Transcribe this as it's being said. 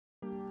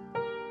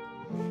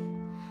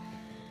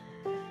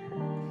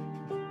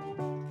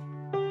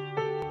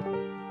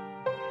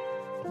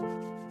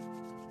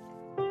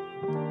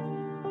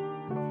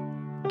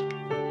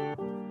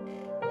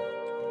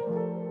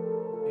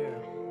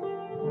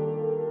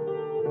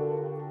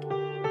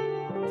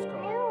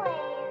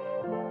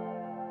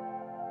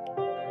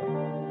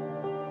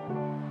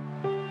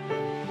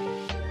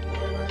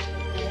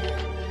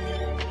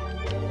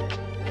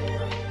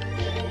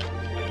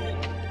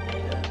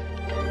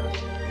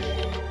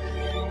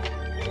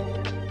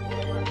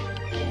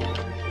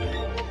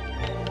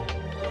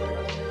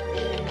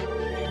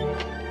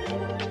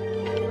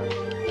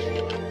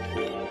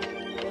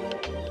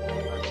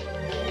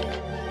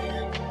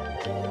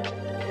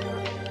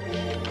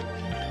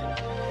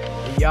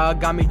Y'all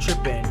got me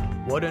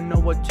trippin'. Wouldn't know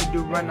what to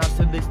do right now,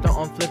 so they start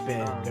on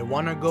flipping. They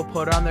wanna go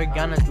put on their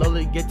gun and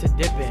slowly get to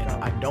dipping.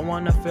 I don't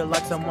wanna feel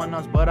like someone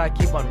else, but I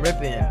keep on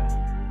ripping.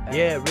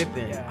 Yeah,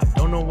 ripping. I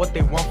don't know what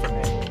they want from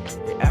me.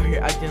 They out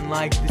here acting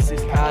like this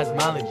is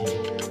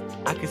cosmology.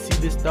 I can see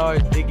the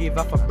stars, they give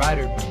off a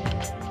brighter beam.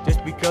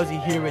 Just because you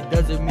hear it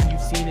doesn't mean you've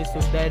seen it, so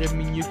that'll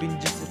mean you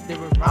can just sit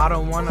there and I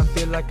don't wanna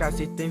feel like I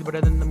see things better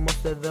than the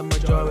most of the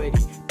majority.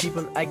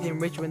 People acting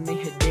rich when they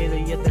hit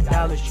daily at the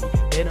Dollar Tree.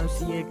 They don't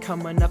see it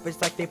coming up,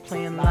 it's like they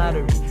playing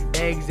lottery.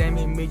 They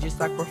examine me just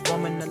like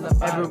performing a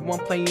lottery. Everyone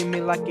playing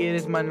me like it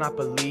is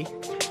Monopoly.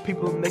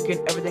 People making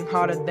everything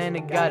harder than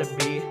it gotta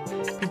be.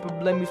 People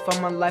blame me for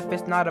my life,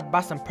 it's not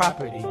about some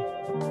property.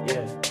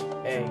 Yeah,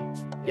 hey,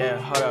 yeah,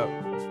 hold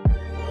up.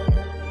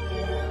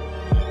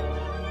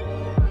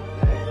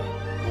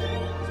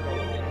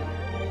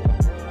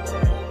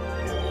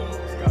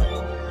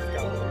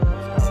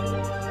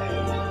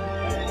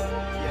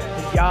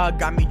 Y'all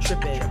got me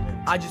trippin'.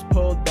 I just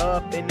pulled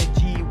up in the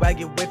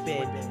G-Wagon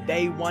whippin'.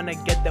 They wanna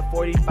get the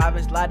 45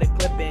 and slide the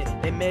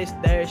clippin'. They missed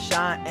their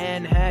shot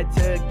and had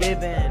to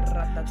give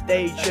in.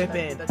 Stay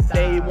trippin',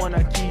 they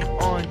wanna keep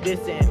on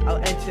dissing. I'll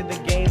enter the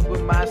game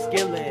with my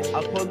skillin'.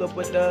 I'll pull up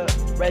with the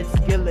red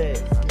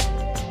skillet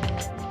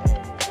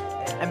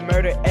and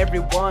murder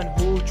everyone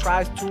who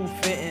tries to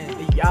fit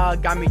in. Y'all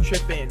got me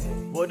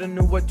trippin'. Wouldn't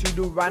know what to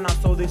do right now,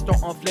 so they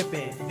start on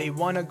flipping. They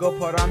wanna go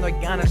put on their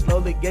gun and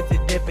slowly get to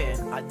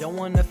dipping. I don't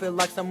wanna feel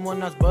like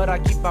someone else, but I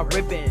keep on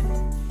ripping.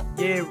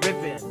 Yeah,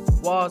 ripping.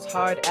 Walls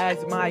hard as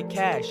my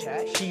cash.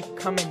 Keep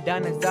coming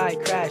down as I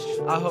crash.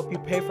 I hope you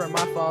pay for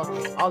my fall.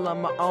 All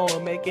on my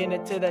own, making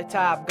it to the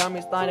top. Got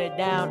me sliding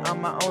down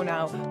on my own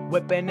now,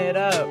 whipping it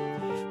up.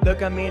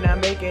 Look at me now,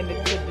 making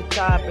it to the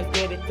top.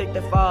 Instead to take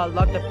the fall,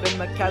 locked up in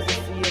my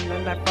castle, seeing the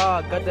night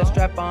fall. Got the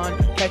strap on,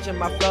 catching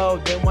my flow.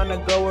 They wanna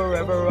go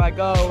wherever I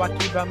go. I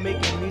keep on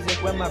making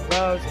music with my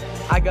bros.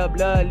 I got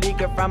blood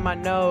leaking from my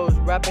nose,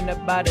 rapping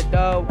about the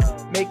dough,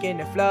 making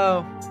it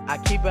flow. I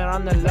keep it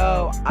on the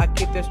low. I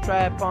keep this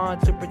strap on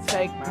to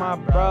protect my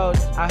bros.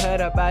 I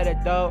heard about it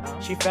though.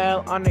 She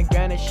fell on the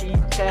ground and she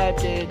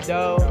tapped it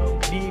though.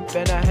 Deep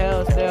in the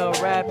hell, still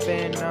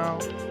rapping now.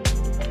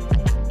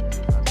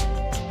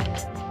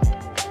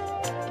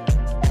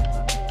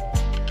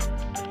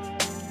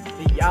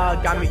 Y'all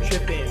got me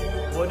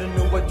trippin'. Wouldn't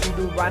know what to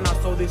do right now,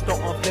 so they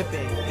start on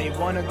flipping. They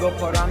wanna go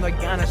put on their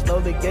gun and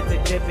slowly get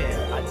to dipping.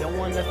 I don't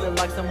wanna feel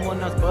like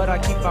someone else, but I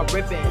keep on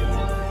ripping.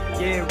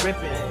 Yeah,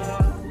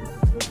 ripping.